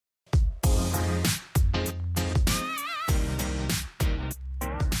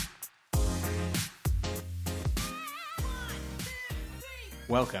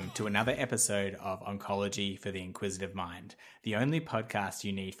Welcome to another episode of Oncology for the Inquisitive Mind, the only podcast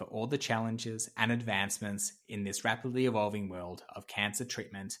you need for all the challenges and advancements in this rapidly evolving world of cancer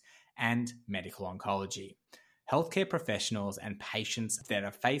treatment and medical oncology. Healthcare professionals and patients that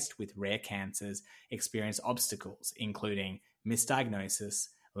are faced with rare cancers experience obstacles, including misdiagnosis,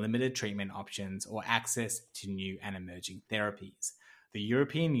 limited treatment options, or access to new and emerging therapies. The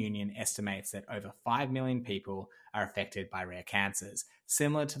European Union estimates that over 5 million people are affected by rare cancers,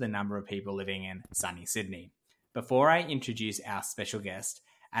 similar to the number of people living in sunny Sydney. Before I introduce our special guest,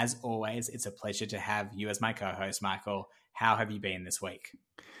 as always, it's a pleasure to have you as my co-host, Michael. How have you been this week?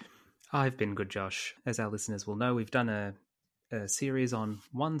 I've been good, Josh. As our listeners will know, we've done a series on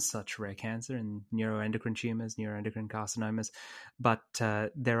one such rare cancer in neuroendocrine tumours, neuroendocrine carcinomas, but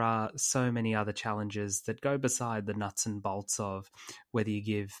there are so many other challenges that go beside the nuts and bolts of whether you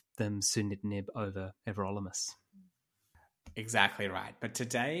give them sunitinib over everolimus. Exactly right. But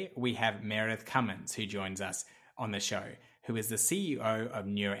today we have Meredith Cummins, who joins us on the show, who is the CEO of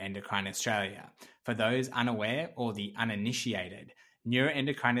Neuroendocrine Australia. For those unaware or the uninitiated,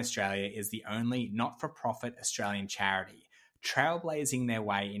 Neuroendocrine Australia is the only not-for-profit Australian charity trailblazing their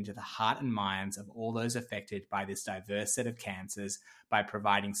way into the heart and minds of all those affected by this diverse set of cancers by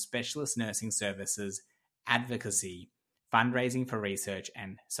providing specialist nursing services, advocacy, fundraising for research,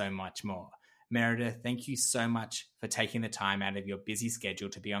 and so much more. Meredith, thank you so much for taking the time out of your busy schedule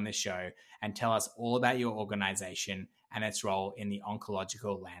to be on the show and tell us all about your organisation and its role in the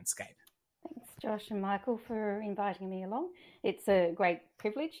oncological landscape. Thanks, Josh and Michael, for inviting me along. It's a great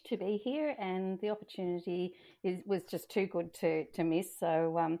privilege to be here, and the opportunity was just too good to miss.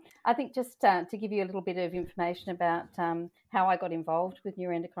 So I think just to give you a little bit of information about how I got involved with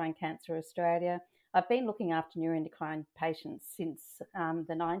Neuroendocrine Cancer Australia. I've been looking after neuroendocrine patients since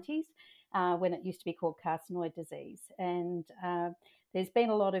the 90s, when it used to be called carcinoid disease. And there's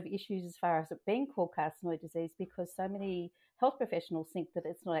been a lot of issues as far as it being called carcinoid disease because so many health professionals think that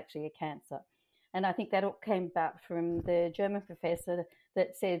it's not actually a cancer. And I think that all came about from the German professor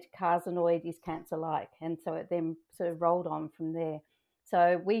that said carcinoid is cancer-like. And so it then sort of rolled on from there.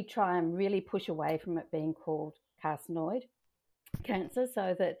 So we try and really push away from it being called carcinoid cancer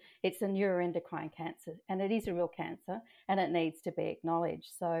so that it's a neuroendocrine cancer. And it is a real cancer and it needs to be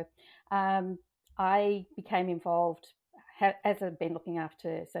acknowledged. So I became involved, as I've been looking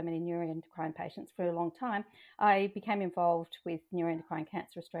after so many neuroendocrine patients for a long time, I became involved with Neuroendocrine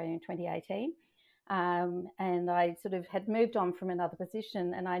Cancer Australia in 2018. And I sort of had moved on from another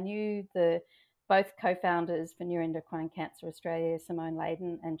position, and I knew both co-founders for Neuroendocrine Cancer Australia, Simone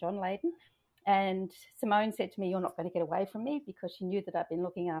Layden and John Layden. And Simone said to me, "You're not going to get away from me," because she knew that I've been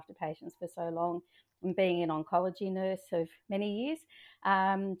looking after patients for so long and being an oncology nurse of many years.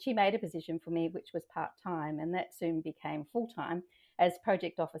 She made a position for me, which was part-time, and that soon became full-time as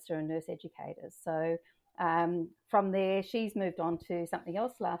project officer and nurse educator. So from there, she's moved on to something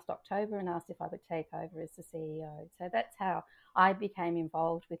else last October and asked if I would take over as the CEO. So that's how I became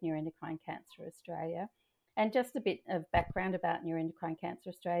involved with Neuroendocrine Cancer Australia. And just a bit of background about Neuroendocrine Cancer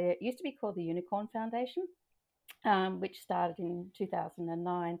Australia. It used to be called the Unicorn Foundation, which started in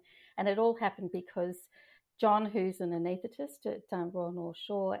 2009. And it all happened because John, who's an anaesthetist at Royal North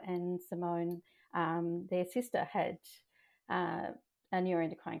Shore, and Simone, their sister, had a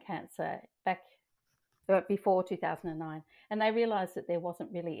neuroendocrine cancer back before 2009. And they realised that there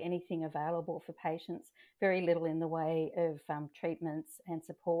wasn't really anything available for patients, very little in the way of treatments and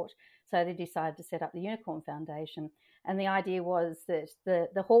support. So they decided to set up the Unicorn Foundation. And the idea was that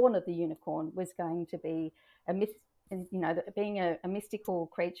the horn of the unicorn was going to be being a mystical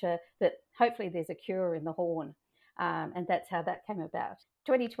creature, that hopefully there's a cure in the horn. And that's how that came about.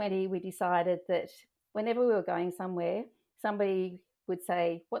 2020, we decided that whenever we were going somewhere, somebody would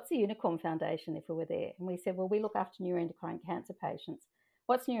say, "What's the Unicorn Foundation?" if we were there. And we said, "Well, we look after neuroendocrine cancer patients."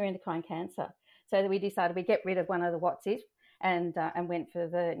 "What's neuroendocrine cancer?" So we decided we'd get rid of one of the "what's it," and went for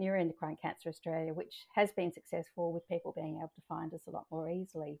the Neuroendocrine Cancer Australia, which has been successful with people being able to find us a lot more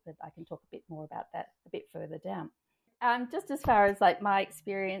easily. But I can talk a bit more about that a bit further down. Just as far as like my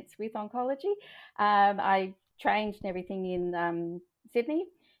experience with oncology, I trained and everything in Sydney,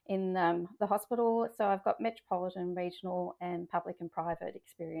 in the hospital. So I've got metropolitan, regional and public and private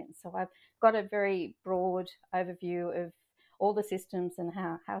experience. So I've got a very broad overview of all the systems and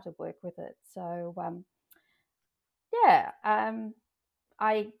how to work with it. So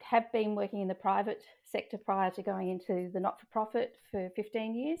I have been working in the private sector prior to going into the not-for-profit for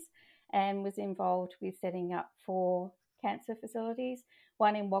 15 years, and was involved with setting up 4 cancer facilities,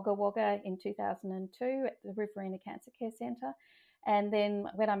 one in Wagga Wagga in 2002 at the Riverina Cancer Care Centre. And then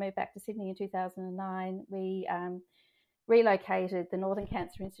when I moved back to Sydney in 2009, we relocated the Northern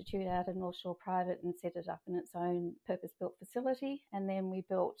Cancer Institute out of North Shore Private and set it up in its own purpose-built facility. And then we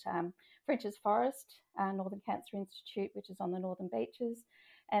built French's Forest Northern Cancer Institute, which is on the Northern Beaches.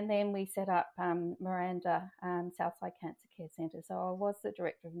 And then we set up Miranda Southside Cancer Care Centre. So I was the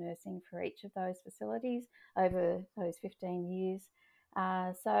Director of Nursing for each of those facilities over those 15 years.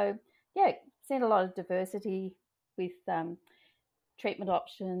 Seen a lot of diversity with treatment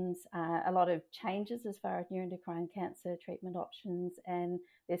options, a lot of changes as far as neuroendocrine cancer treatment options, and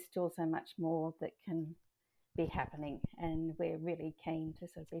there's still so much more that can be happening, and we're really keen to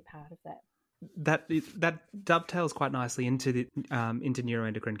sort of be part of that. That dovetails quite nicely into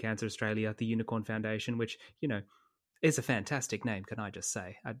Neuroendocrine Cancer Australia, the Unicorn Foundation, which, you know, is a fantastic name. Can I just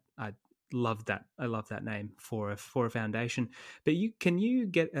say, I love that. I love that name for a foundation. But can you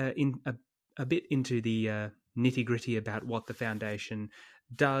get in a bit into the nitty gritty about what the foundation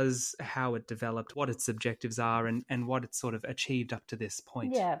does, how it developed, what its objectives are, and what it's sort of achieved up to this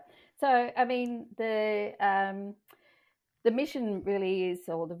point? Yeah. So, I mean, the mission really is,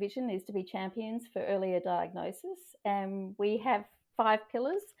 or the vision is, to be champions for earlier diagnosis. And we have 5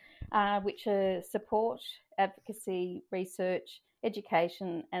 pillars, which are support, advocacy, research,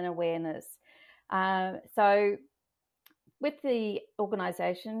 education, and awareness. So with the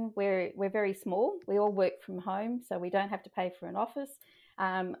organisation, we're very small. We all work from home, so we don't have to pay for an office.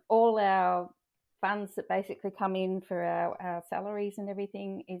 All our funds that basically come in for our salaries and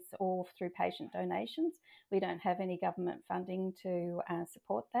everything is all through patient donations. We don't have any government funding to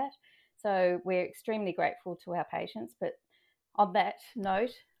support that. So we're extremely grateful to our patients. But on that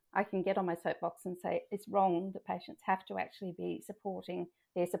note, I can get on my soapbox and say it's wrong that patients have to actually be supporting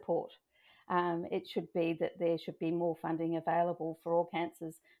their support. It should be that there should be more funding available for all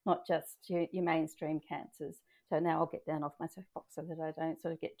cancers, not just your mainstream cancers. So now I'll get down off my soapbox so that I don't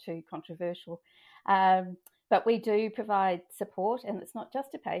sort of get too controversial. But we do provide support, and it's not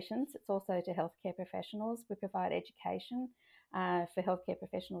just to patients, it's also to healthcare professionals. We provide education for healthcare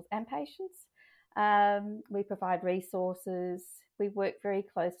professionals and patients. We provide resources. We work very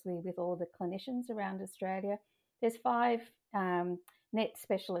closely with all the clinicians around Australia. There's 5 NET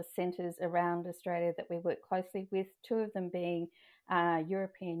specialist centres around Australia that we work closely with, 2 of them being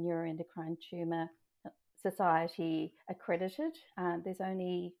European Neuroendocrine Tumour Society accredited. There's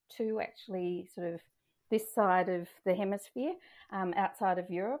only 2 actually sort of this side of the hemisphere outside of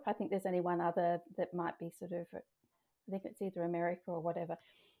Europe. I think there's only one other that might be sort of, I think it's either America or whatever,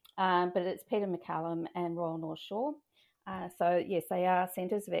 but it's Peter MacCallum and Royal North Shore. So yes, they are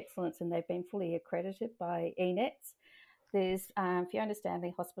centres of excellence and they've been fully accredited by ENETS. There's Fiona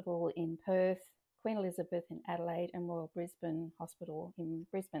Stanley Hospital in Perth, Queen Elizabeth in Adelaide, and Royal Brisbane Hospital in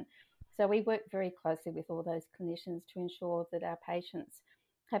Brisbane. So we work very closely with all those clinicians to ensure that our patients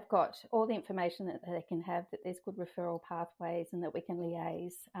have got all the information that they can have, that there's good referral pathways, and that we can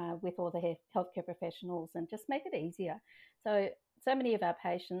liaise with all the healthcare professionals and just make it easier. So many of our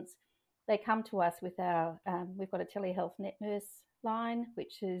patients, they come to us with our, we've got a telehealth net nurse line,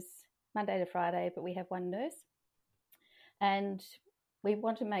 which is Monday to Friday, but we have 1 nurse. And we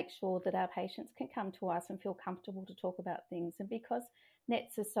want to make sure that our patients can come to us and feel comfortable to talk about things. And because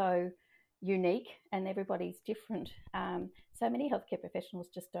NETs are so unique and everybody's different, so many healthcare professionals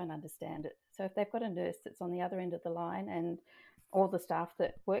just don't understand it. So if they've got a nurse that's on the other end of the line, and all the staff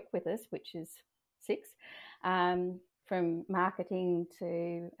that work with us, which is 6, from marketing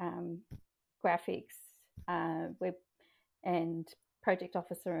to graphics, web and project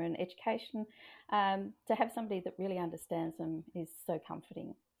officer and education, to have somebody that really understands them is so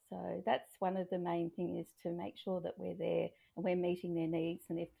comforting. So that's one of the main things, is to make sure that we're there and we're meeting their needs.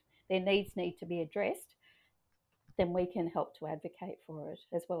 And if their needs need to be addressed, then we can help to advocate for it,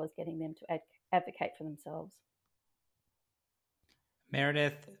 as well as getting them to advocate for themselves.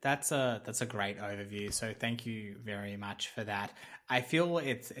 Meredith, that's a great overview. So thank you very much for that. I feel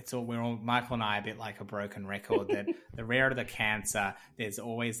it's all, Michael and I, a bit like a broken record that the rarer the cancer, there's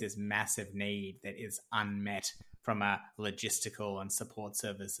always this massive need that is unmet from a logistical and support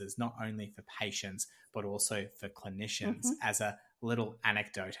services, not only for patients, but also for clinicians. Mm-hmm. As a little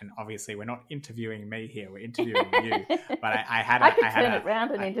anecdote, and obviously we're not interviewing me here, we're interviewing you, but I could turn it around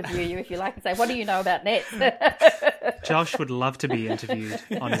and interview you if you like and say, what do you know about NETs? Josh would love to be interviewed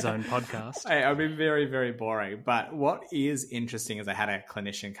on his own podcast. I've been very, very boring. But what is interesting is I had a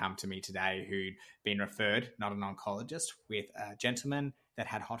clinician come to me today who'd been referred, not an oncologist, with a gentleman that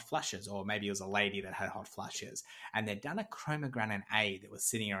had hot flushes, or maybe it was a lady that had hot flushes, and they'd done a chromogranin A that was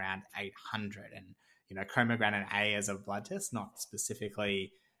sitting around 800. And you know, chromogranin A as a blood test, not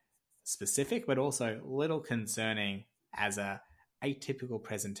specifically specific, but also a little concerning as a atypical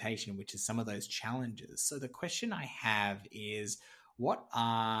presentation, which is some of those challenges. So the question I have is, what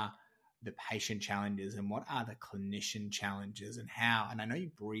are the patient challenges and what are the clinician challenges, and how, and I know you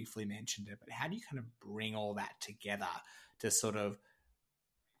briefly mentioned it, but how do you kind of bring all that together to sort of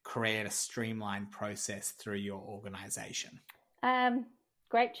create a streamlined process through your organization?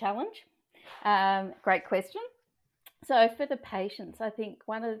 Great challenge. Great question. So for the patients, I think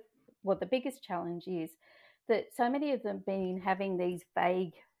the biggest challenge is that so many of them have been having these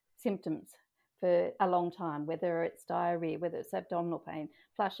vague symptoms for a long time, whether it's diarrhea, whether it's abdominal pain,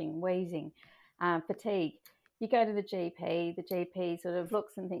 flushing, wheezing, fatigue. You go to the GP sort of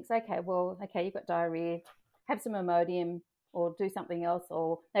looks and thinks, okay, you've got diarrhea, have some Imodium or do something else,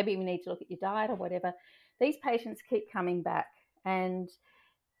 or maybe we need to look at your diet or whatever. These patients keep coming back, and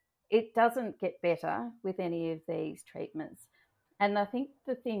it doesn't get better with any of these treatments. And I think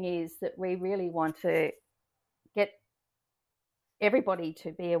the thing is that we really want to get everybody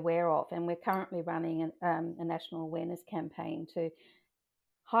to be aware of, and we're currently running a national awareness campaign to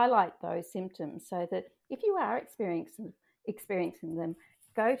highlight those symptoms, so that if you are experiencing them,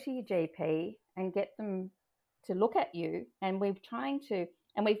 go to your GP and get them to look at you. And we've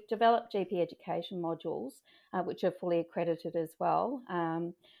developed GP education modules, which are fully accredited as well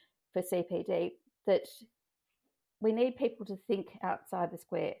for CPD, that we need people to think outside the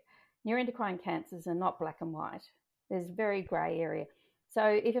square. Neuroendocrine cancers are not black and white. There's a very grey area. So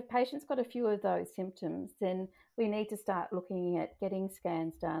if a patient's got a few of those symptoms, then we need to start looking at getting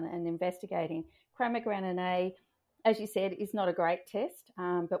scans done and investigating. Chromogranin A, as you said, is not a great test,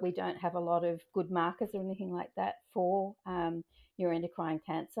 but we don't have a lot of good markers or anything like that for neuroendocrine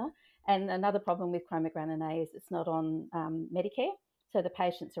cancer. And another problem with chromogranin A is it's not on Medicare, so the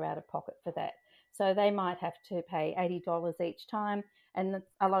patients are out of pocket for that. So they might have to pay $80 each time, and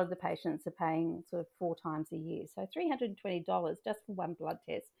a lot of the patients are paying sort of 4 times a year. So $320 just for one blood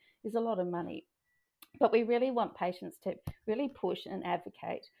test is a lot of money. But we really want patients to really push and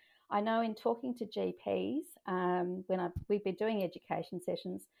advocate. I know in talking to GPs, we've been doing education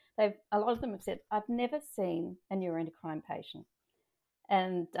sessions, a lot of them have said, I've never seen a neuroendocrine patient.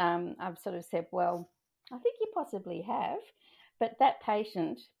 And I've sort of said, well, I think you possibly have. But that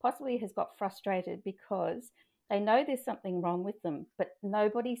patient possibly has got frustrated because they know there's something wrong with them, but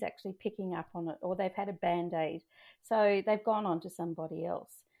nobody's actually picking up on it, or they've had a Band-Aid. So they've gone on to somebody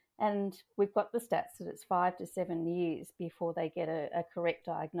else. And we've got the stats that it's 5 to 7 years before they get a correct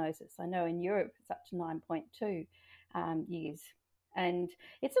diagnosis. I know in Europe it's up to 9.2 years. And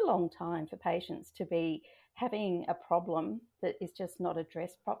it's a long time for patients to be having a problem that is just not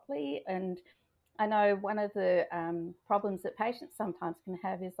addressed properly. And I know one of the problems that patients sometimes can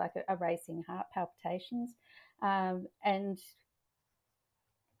have is like a racing heart, palpitations, and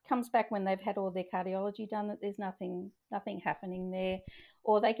comes back when they've had all their cardiology done that there's nothing happening there,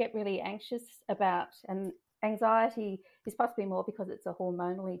 or they get really anxious about, and anxiety is possibly more because it's a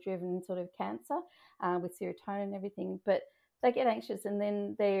hormonally driven sort of cancer with serotonin and everything, but they get anxious and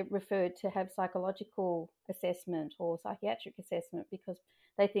then they're referred to have psychological assessment or psychiatric assessment because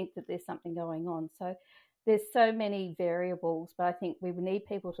they think that there's something going on. So there's so many variables, but I think we need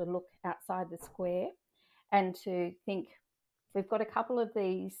people to look outside the square and to think, we've got a couple of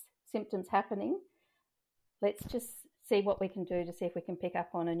these symptoms happening, let's just see what we can do to see if we can pick up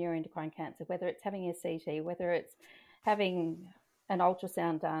on a neuroendocrine cancer, whether it's having a CT, whether it's having an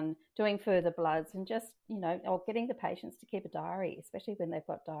ultrasound done, doing further bloods, and just, or getting the patients to keep a diary, especially when they've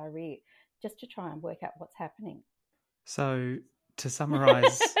got diarrhea, just to try and work out what's happening. So to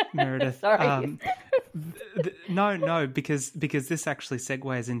summarize, Meredith, Sorry. No, because this actually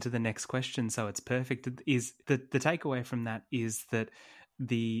segues into the next question, so it's perfect. Is the takeaway from that is that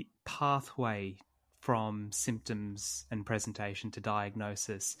the pathway from symptoms and presentation to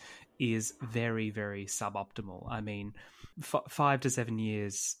diagnosis is very, very suboptimal. I mean, 5 to 7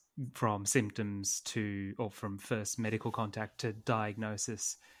 years from symptoms or from first medical contact to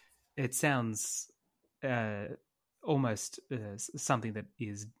diagnosis, it sounds almost something that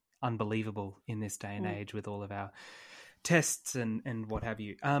is unbelievable in this day and age with all of our tests and what have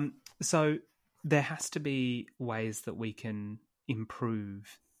you. So there has to be ways that we can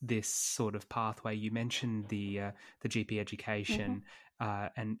improve this sort of pathway. You mentioned the GP education,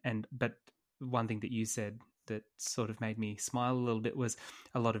 but one thing that you said that sort of made me smile a little bit was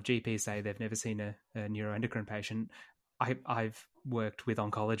a lot of GPs say they've never seen a neuroendocrine patient. I've worked with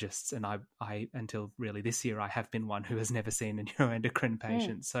oncologists, and I until really this year I have been one who has never seen a neuroendocrine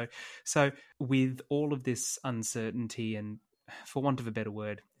patient. So with all of this uncertainty and, for want of a better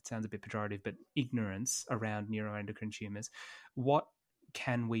word, it sounds a bit pejorative, but ignorance around neuroendocrine tumors, what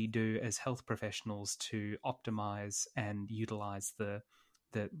can we do as health professionals to optimize and utilize the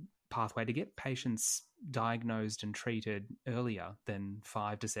pathway to get patients diagnosed and treated earlier than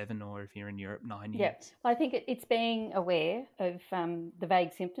 5 to 7, or if you're in Europe, 9 years? Yeah, I think it's being aware of the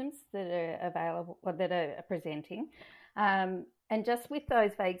vague symptoms that are available or that are presenting. And just with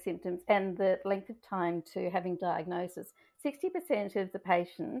those vague symptoms and the length of time to having diagnosis, 60% of the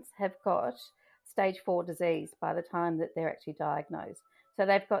patients have got stage 4 disease by the time that they're actually diagnosed. So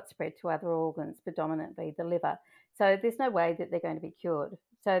they've got spread to other organs, predominantly the liver. So there's no way that they're going to be cured.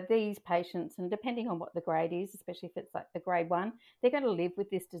 So these patients, and depending on what the grade is, especially if it's like a grade 1, they're going to live with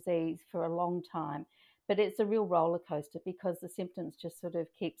this disease for a long time. But it's a real roller coaster because the symptoms just sort of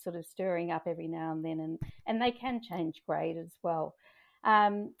keep sort of stirring up every now and then, and they can change grade as well.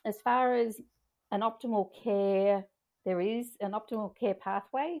 As far as an optimal care, there is an optimal care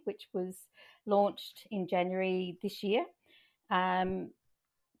pathway which was launched in January this year.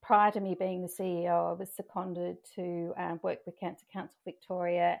 Prior to me being the CEO, I was seconded to work with Cancer Council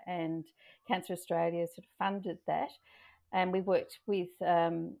Victoria, and Cancer Australia sort of funded that. And we worked with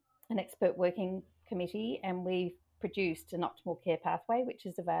an expert working committee, and we produced an optimal care pathway, which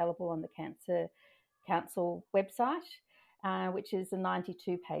is available on the Cancer Council website, which is a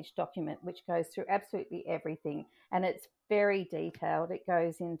 92-page document which goes through absolutely everything. And it's very detailed. It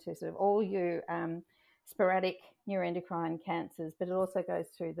goes into sort of all your sporadic neuroendocrine cancers, but it also goes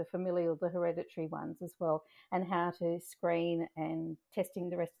through the familial, the hereditary ones as well, and how to screen and testing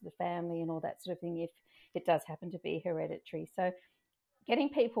the rest of the family and all that sort of thing if it does happen to be hereditary. So getting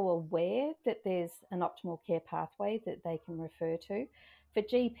people aware that there's an optimal care pathway that they can refer to. For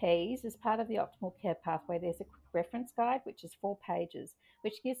GPs, as part of the optimal care pathway, there's a quick reference guide, which is 4 pages,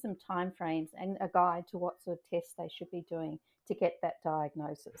 which gives them timeframes and a guide to what sort of tests they should be doing to get that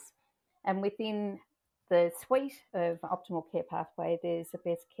diagnosis. And within the suite of optimal care pathway, there's a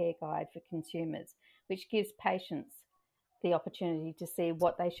best care guide for consumers, which gives patients the opportunity to see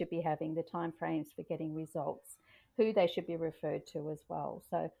what they should be having, the timeframes for getting results, who they should be referred to as well.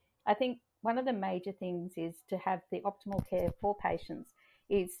 So I think one of the major things is to have the optimal care for patients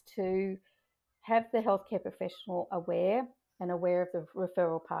is to have the healthcare professional aware of the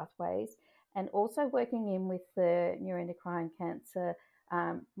referral pathways, and also working in with the neuroendocrine cancer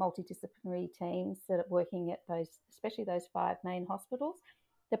multidisciplinary teams that are working at those, especially those 5 main hospitals.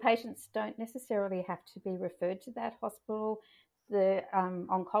 The patients don't necessarily have to be referred to that hospital. The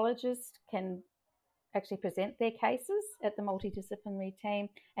oncologist can actually present their cases at the multidisciplinary team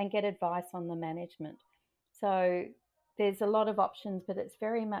and get advice on the management. So there's a lot of options, but it's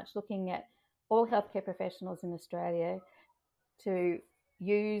very much looking at all healthcare professionals in Australia to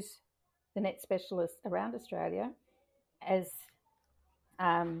use the NET specialists around Australia as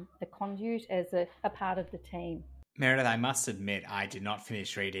a conduit, as a part of the team. Meredith, I must admit I did not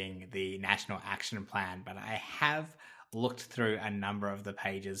finish reading the National Action Plan, but I have looked through a number of the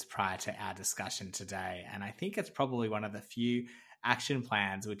pages prior to our discussion today, and I think it's probably one of the few action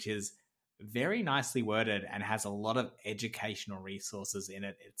plans which is very nicely worded and has a lot of educational resources in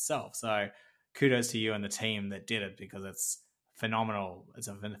it itself. So kudos to you and the team that did it, because it's phenomenal. It's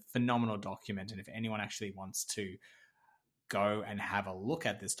a phenomenal document, and if anyone actually wants to go and have a look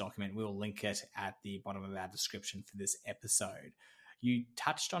at this document, we'll link it at the bottom of our description for this episode. You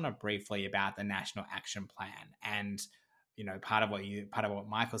touched on it briefly about the National Action Plan, and part of what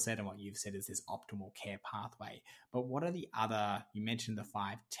Michael said and what you've said is this optimal care pathway. But what are the other? You mentioned the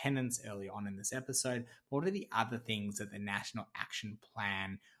 5 tenets early on in this episode. What are the other things that the National Action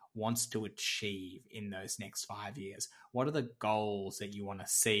Plan wants to achieve in those next 5 years? What are the goals that you want to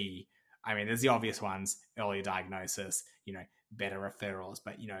see? I mean, there's the obvious ones: early diagnosis, better referrals,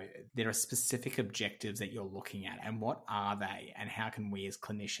 but there are specific objectives that you're looking at, and what are they, and how can we as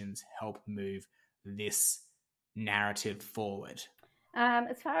clinicians help move this narrative forward?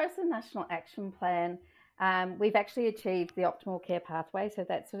 As far as the National Action Plan, we've actually achieved the optimal care pathway, so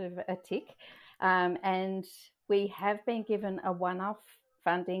that's sort of a tick. And we have been given a one-off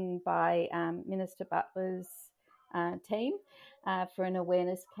funding by Minister Butler's team for an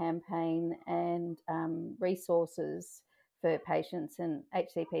awareness campaign and resources for patients and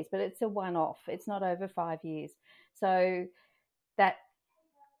HCPs, but it's a one-off. It's not over 5 years. So that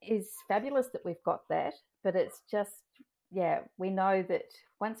is fabulous that we've got that, but it's just, we know that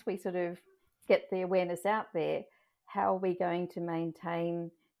once we sort of get the awareness out there, how are we going to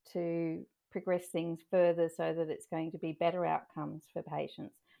maintain to progress things further so that it's going to be better outcomes for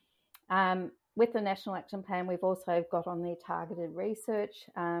patients? With the National Action Plan, we've also got on there targeted research,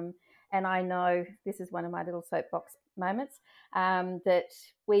 and I know this is one of my little soapbox moments, that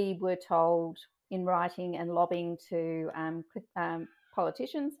we were told in writing and lobbying to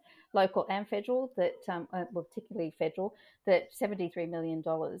politicians, local and federal, that well, particularly federal, that $73 million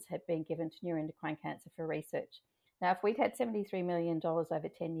had been given to neuroendocrine cancer for research. Now, if we'd had $73 million over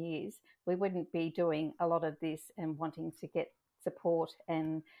 10 years, we wouldn't be doing a lot of this and wanting to get support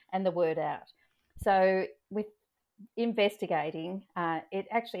and the word out. So with investigating, it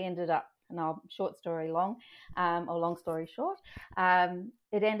actually ended up, and I'll short story long, or long story short,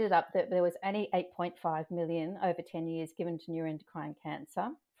 it ended up that there was only 8.5 million over 10 years given to neuroendocrine cancer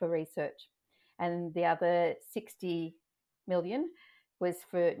for research. And the other 60 million was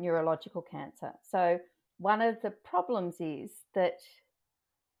for neurological cancer. So one of the problems is that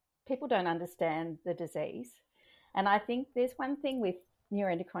people don't understand the disease. And I think there's one thing with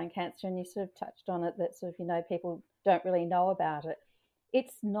neuroendocrine cancer, and you sort of touched on it, that sort of, people don't really know about it.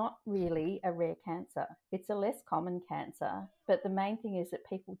 It's not really a rare cancer. It's a less common cancer, but the main thing is that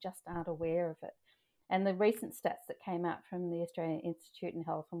people just aren't aware of it. And the recent stats that came out from the Australian Institute of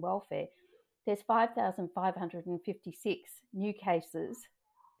Health and Welfare, there's 5,556 new cases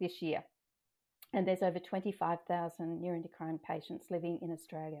this year. And there's over 25,000 neuroendocrine patients living in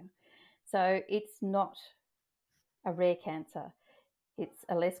Australia. So it's not a rare cancer. It's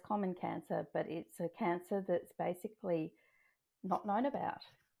a less common cancer, but it's a cancer that's basically not known about.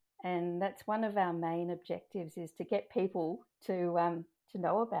 And that's one of our main objectives, is to get people to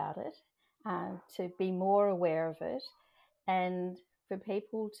know about it, to be more aware of it, and for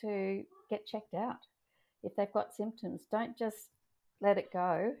people to get checked out. If they've got symptoms, don't just let it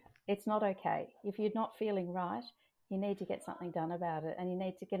go. It's not okay. If you're not feeling right, you need to get something done about it, and you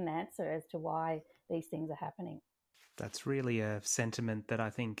need to get an answer as to why these things are happening. That's really a sentiment that I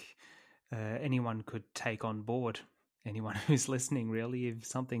think anyone could take on board. Anyone who's listening, really, if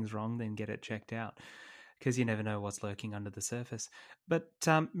something's wrong, then get it checked out, because you never know what's lurking under the surface. But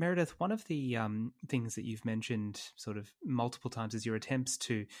Meredith, one of the things that you've mentioned sort of multiple times is your attempts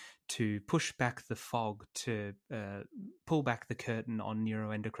to push back the fog, to pull back the curtain on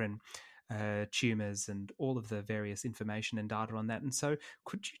neuroendocrine tumours and all of the various information and data on that. And so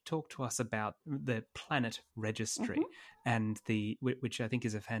could you talk to us about the Planet Registry, and which I think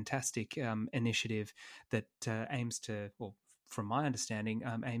is a fantastic initiative that aims to, well, from my understanding,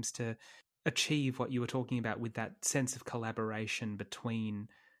 aims to achieve what you were talking about with that sense of collaboration between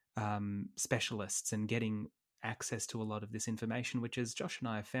specialists and getting access to a lot of this information, which, as Josh and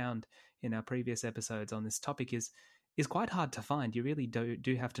I have found in our previous episodes on this topic, is quite hard to find. You really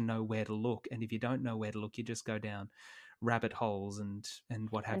do have to know where to look, and if you don't know where to look, you just go down rabbit holes and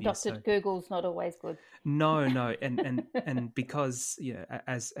what have and you. Dr. Google's not always good. No, and because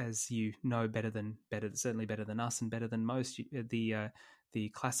as you know certainly better than us and better than most, the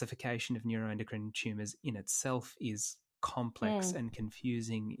classification of neuroendocrine tumors in itself is complex and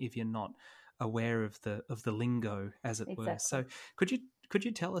confusing if you're not aware of the lingo, as it were. So could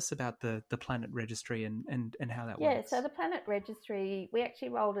you tell us about the Planet Registry and how that works? Yeah, so the Planet Registry, we actually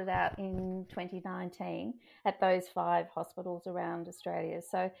rolled it out in 2019 at those 5 hospitals around Australia.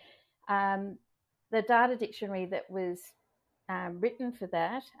 So the data dictionary that was written for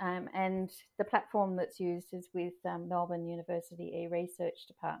that, and the platform that's used is with Melbourne University e-Research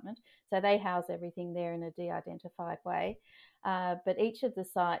Department. So they house everything there in a de-identified way. But each of the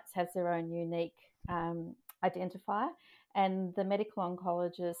sites has their own unique identifier, and the medical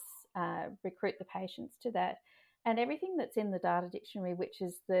oncologists recruit the patients to that. And everything that's in the data dictionary, which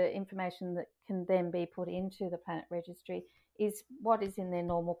is the information that can then be put into the Planet Registry, is what is in their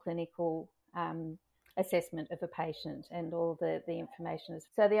normal clinical assessment of a patient, and all the information is.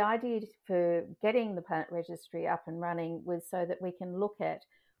 So the idea for getting the Planet Registry up and running was so that we can look at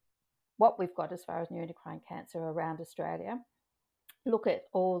what we've got as far as neuroendocrine cancer around Australia, look at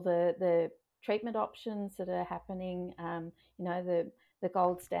all the treatment options that are happening, the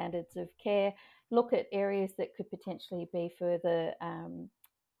gold standards of care, look at areas that could potentially be further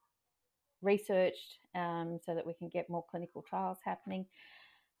researched, so that we can get more clinical trials happening.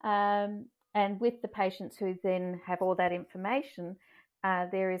 And with the patients who then have all that information,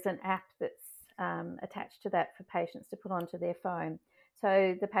 there is an app that's attached to that for patients to put onto their phone.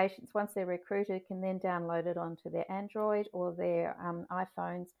 So the patients, once they're recruited, can then download it onto their Android or their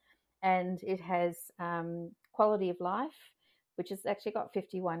iPhones, and it has quality of life, which has actually got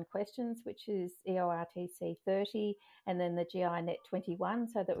 51 questions, which is EORTC 30, and then the GI-NET 21,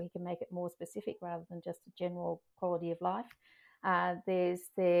 so that we can make it more specific rather than just a general quality of life.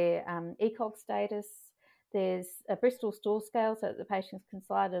 There's their ECOG status. There's a Bristol stool scale, so that the patients can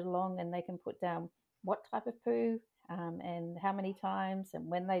slide it along and they can put down what type of poo and how many times and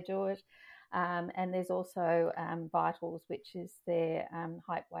when they do it. And there's also vitals, which is their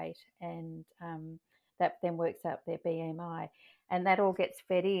height, weight, and that then works out their BMI. And that all gets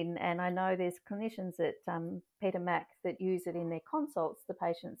fed in. And I know there's clinicians at Peter Mac that use it in their consults, the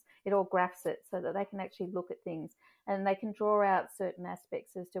patients. It all graphs it so that they can actually look at things and they can draw out certain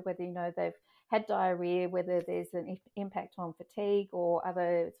aspects as to whether, they've had diarrhea, whether there's an impact on fatigue or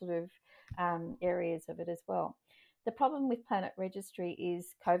other sort of areas of it as well. The problem with Planet Registry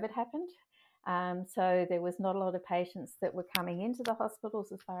is COVID happened. So there was not a lot of patients that were coming into the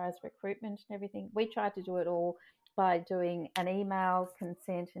hospitals as far as recruitment and everything. We tried to do it all by doing an email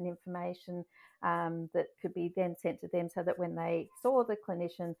consent and information that could be then sent to them so that when they saw the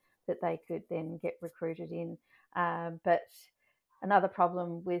clinician that they could then get recruited in. But another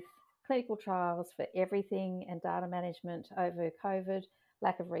problem with clinical trials for everything and data management over COVID,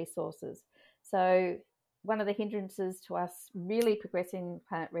 lack of resources. So one of the hindrances to us really progressing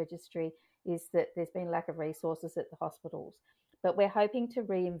Planet Registry is that there's been lack of resources at the hospitals. But we're hoping to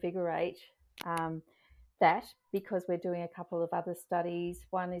reinvigorate that because we're doing a couple of other studies.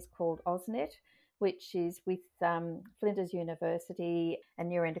 One is called AusNet, which is with Flinders University,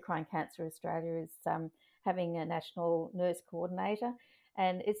 and Neuroendocrine Cancer Australia is having a national nurse coordinator,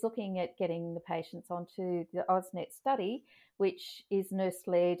 and it's looking at getting the patients onto the AusNet study, which is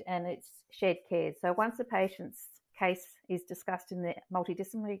nurse-led and it's shared care. So once the patient's case is discussed in the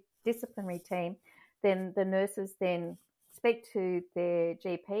multidisciplinary team, then the nurses then speak to their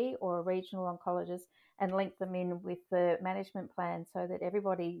GP or a regional oncologist and link them in with the management plan so that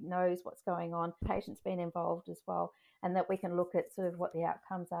everybody knows what's going on, patients being involved as well, and that we can look at sort of what the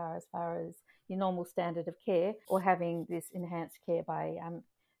outcomes are as far as your normal standard of care or having this enhanced care by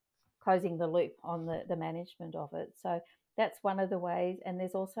closing the loop on the management of it. So that's one of the ways. And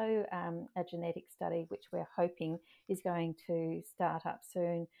there's also a genetic study which we're hoping is going to start up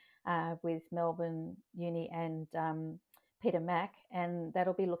soon with Melbourne Uni and Peter Mac, and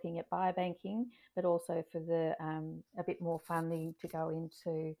that'll be looking at biobanking, but also for the a bit more funding to go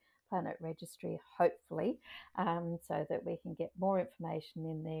into Planet Registry, hopefully, so that we can get more information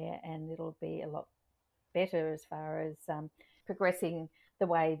in there, and it'll be a lot better as far as progressing the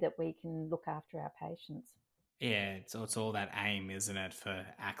way that we can look after our patients. Yeah, it's all that aim, isn't it, for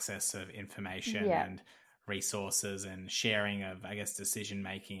access of information and resources and sharing of, I guess, decision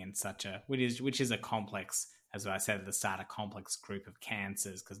making in such a which is a complex, as I said at the start, a complex group of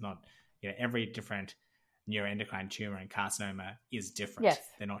cancers, because not every different neuroendocrine tumor and carcinoma is different. Yes.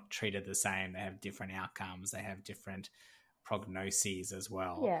 They're not treated the same. They have different outcomes. They have different prognoses as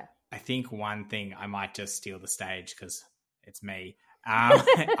well. Yeah. I think one thing, I might just steal the stage because it's me.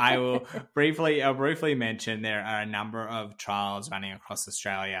 I'll briefly mention there are a number of trials running across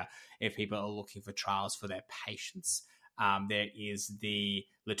Australia if people are looking for trials for their patients. There is the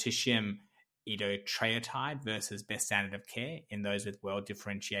lutetium edotriotide versus best standard of care in those with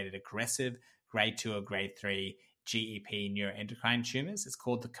well-differentiated aggressive grade 2 or grade 3 GEP neuroendocrine tumors. It's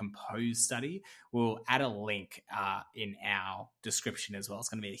called the COMPOSE study. We'll add a link in our description as well. It's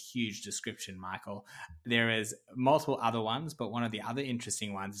going to be a huge description, Michael. There is multiple other ones, but one of the other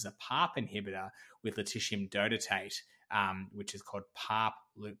interesting ones is a PARP inhibitor with lutetium dotatate, which is called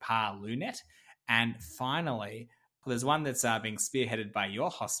PAR-LUNET. And finally, there's one that's being spearheaded by your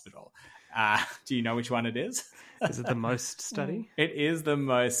hospital. Do you know which one it is? Is it the MOST study? It is the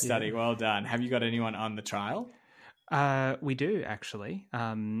MOST study. Yeah. Well done. Have you got anyone on the trial? We do, actually.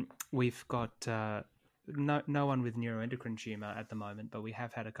 We've got no one with neuroendocrine tumor at the moment, but we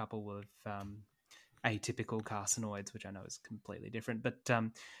have had a couple of atypical carcinoids, which I know is completely different.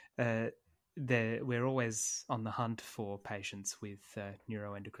 But we're always on the hunt for patients with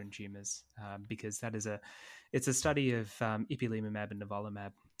neuroendocrine tumors because it's a study of ipilimumab and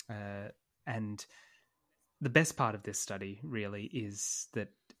nivolumab. And the best part of this study really is that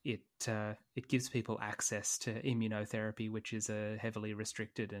it gives people access to immunotherapy, which is a heavily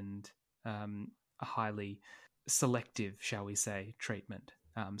restricted and a highly selective, shall we say, treatment.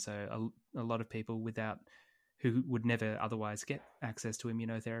 So a lot of people who would never otherwise get access to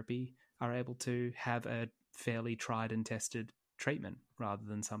immunotherapy are able to have a fairly tried and tested treatment rather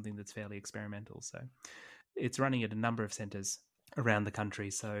than something that's fairly experimental. So it's running at a number of centres around the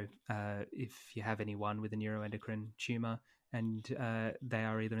country. So if you have anyone with a neuroendocrine tumour and they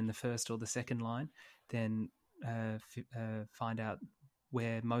are either in the first or the second line, then find out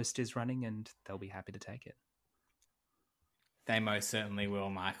where MOST is running and they'll be happy to take it. They most certainly will,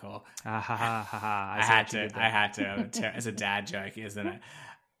 Michael. I had to. It's a dad joke, isn't it?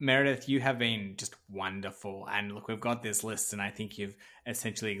 Meredith, you have been just wonderful. And look, we've got this list and I think you've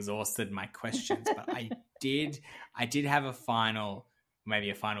essentially exhausted my questions, but I did have a final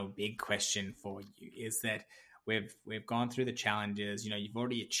big question for you, is that we've gone through the challenges. You've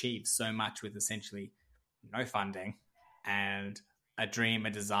already achieved so much with essentially no funding, and a dream,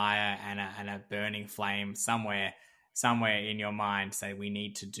 a desire, and a burning flame somewhere in your mind say we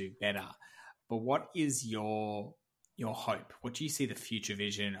need to do better. But what is your hope? What do you see the future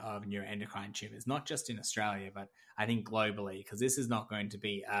vision of neuroendocrine tumors, not just in Australia, but I think globally, because this is not going to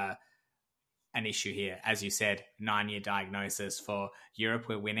be an issue here. As you said, 9-year diagnosis. For Europe,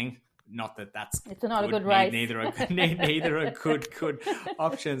 we're winning. Not that that's it's not good. A good race. Neither are good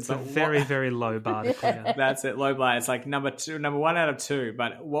options. It's a very, very low bar to clear. That's it, low bar. It's like number 1 out of 2.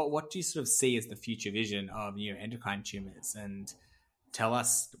 But what do you sort of see as the future vision of neuroendocrine tumors? And tell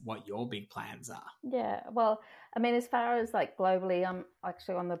us what your big plans are. Yeah, well, I mean, as far as like globally, I'm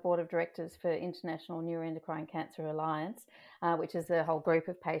actually on the board of directors for International Neuroendocrine Cancer Alliance, which is a whole group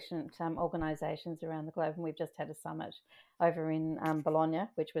of patient organisations around the globe. And we've just had a summit over in Bologna,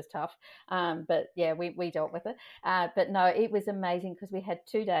 which was tough. But yeah, we dealt with it. But no, it was amazing because we had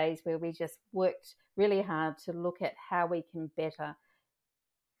 2 days where we just worked really hard to look at how we can better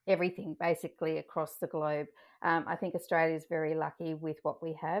everything basically across the globe. I think Australia is very lucky with what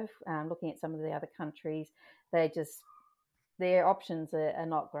we have. Looking at some of the other countries, their options are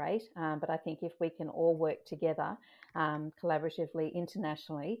not great. But I think if we can all work together collaboratively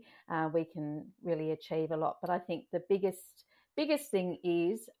internationally, we can really achieve a lot. But I think the biggest thing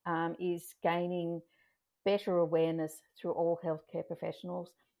is gaining better awareness through all healthcare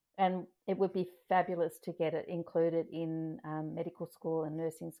professionals. And it would be fabulous to get it included in medical school and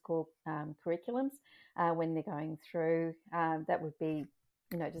nursing school curriculums when they're going through. That would be,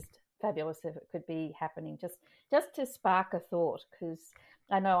 just fabulous if it could be happening. Just to spark a thought, because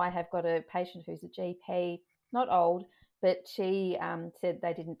I know I have got a patient who's a GP, not old, but she said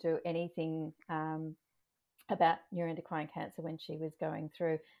they didn't do anything about neuroendocrine cancer when she was going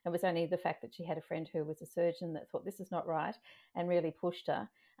through. It was only the fact that she had a friend who was a surgeon that thought this is not right and really pushed her.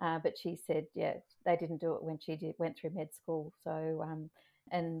 But she said, yeah, they didn't do it when she went through med school. So,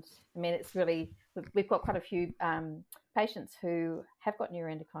 and I mean, it's really, we've got quite a few patients who have got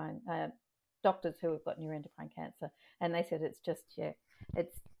neuroendocrine, doctors who have got neuroendocrine cancer. And they said it's just,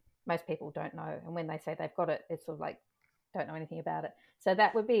 most people don't know. And when they say they've got it, it's sort of like, don't know anything about it. So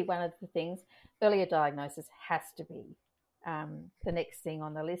that would be one of the things. Earlier diagnosis has to be the next thing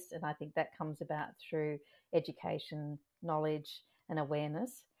on the list. And I think that comes about through education, knowledge and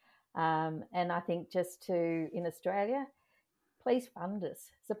awareness. And I think in Australia, please fund us,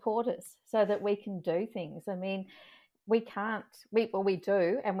 support us so that we can do things. I mean, we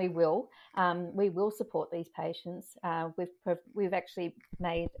do and we will. We will support these patients. We've actually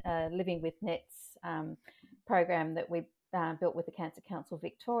made a Living with NETs program that we built with the Cancer Council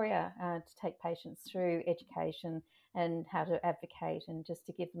Victoria to take patients through education and how to advocate and just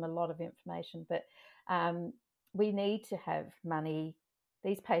to give them a lot of information. But we need to have money.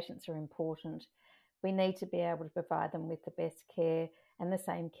 These patients are important. We need to be able to provide them with the best care and the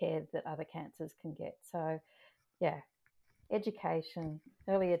same care that other cancers can get. So, yeah, education,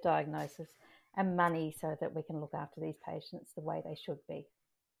 earlier diagnosis and money so that we can look after these patients the way they should be.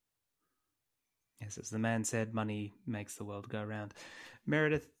 Yes, as the man said, money makes the world go round.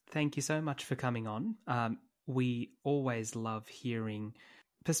 Meredith, thank you so much for coming on. We always love hearing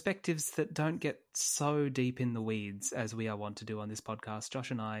perspectives that don't get so deep in the weeds as we are wont to do on this podcast. Josh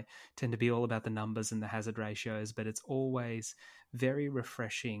and I tend to be all about the numbers and the hazard ratios, but it's always very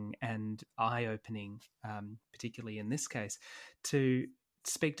refreshing and eye-opening, particularly in this case, to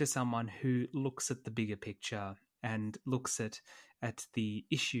speak to someone who looks at the bigger picture and looks at the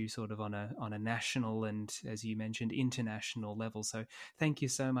issue sort of on a national and, as you mentioned, international level. So thank you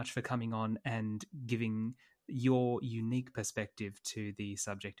so much for coming on and giving your unique perspective to the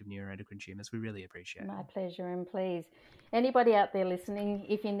subject of neuroendocrine tumours. We really appreciate it. My pleasure. And please, anybody out there listening,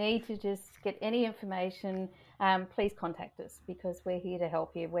 if you need to just get any information, please contact us because we're here to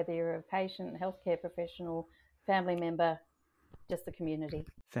help you, whether you're a patient, healthcare professional, family member, just the community.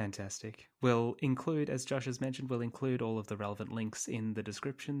 Fantastic. We'll include, as Josh has mentioned, we'll include all of the relevant links in the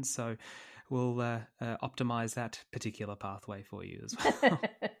description. So we'll optimize that particular pathway for you as well.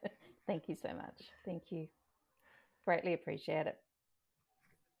 Thank you so much. Thank you. Greatly appreciate it.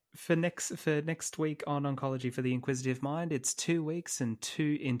 For next week on Oncology for the Inquisitive Mind, it's 2 weeks and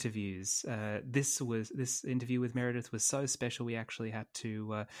 2 interviews. This interview with Meredith was so special we actually had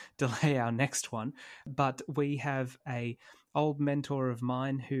to delay our next one. But we have a old mentor of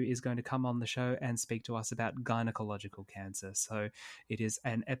mine who is going to come on the show and speak to us about gynecological cancer. So it is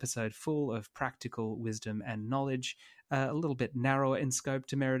an episode full of practical wisdom and knowledge, a little bit narrower in scope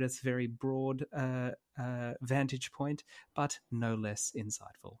to Meredith's very broad vantage point, but no less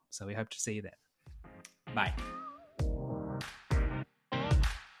insightful. So we hope to see you then. Bye.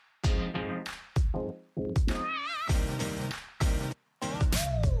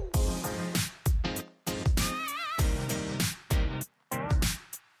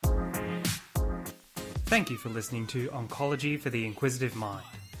 Thank you for listening to Oncology for the Inquisitive Mind.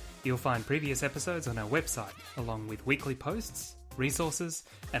 You'll find previous episodes on our website, along with weekly posts, resources,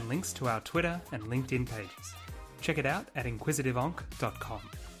 and links to our Twitter and LinkedIn pages. Check it out at inquisitiveonc.com.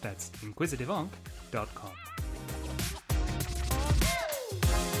 That's inquisitiveonc.com.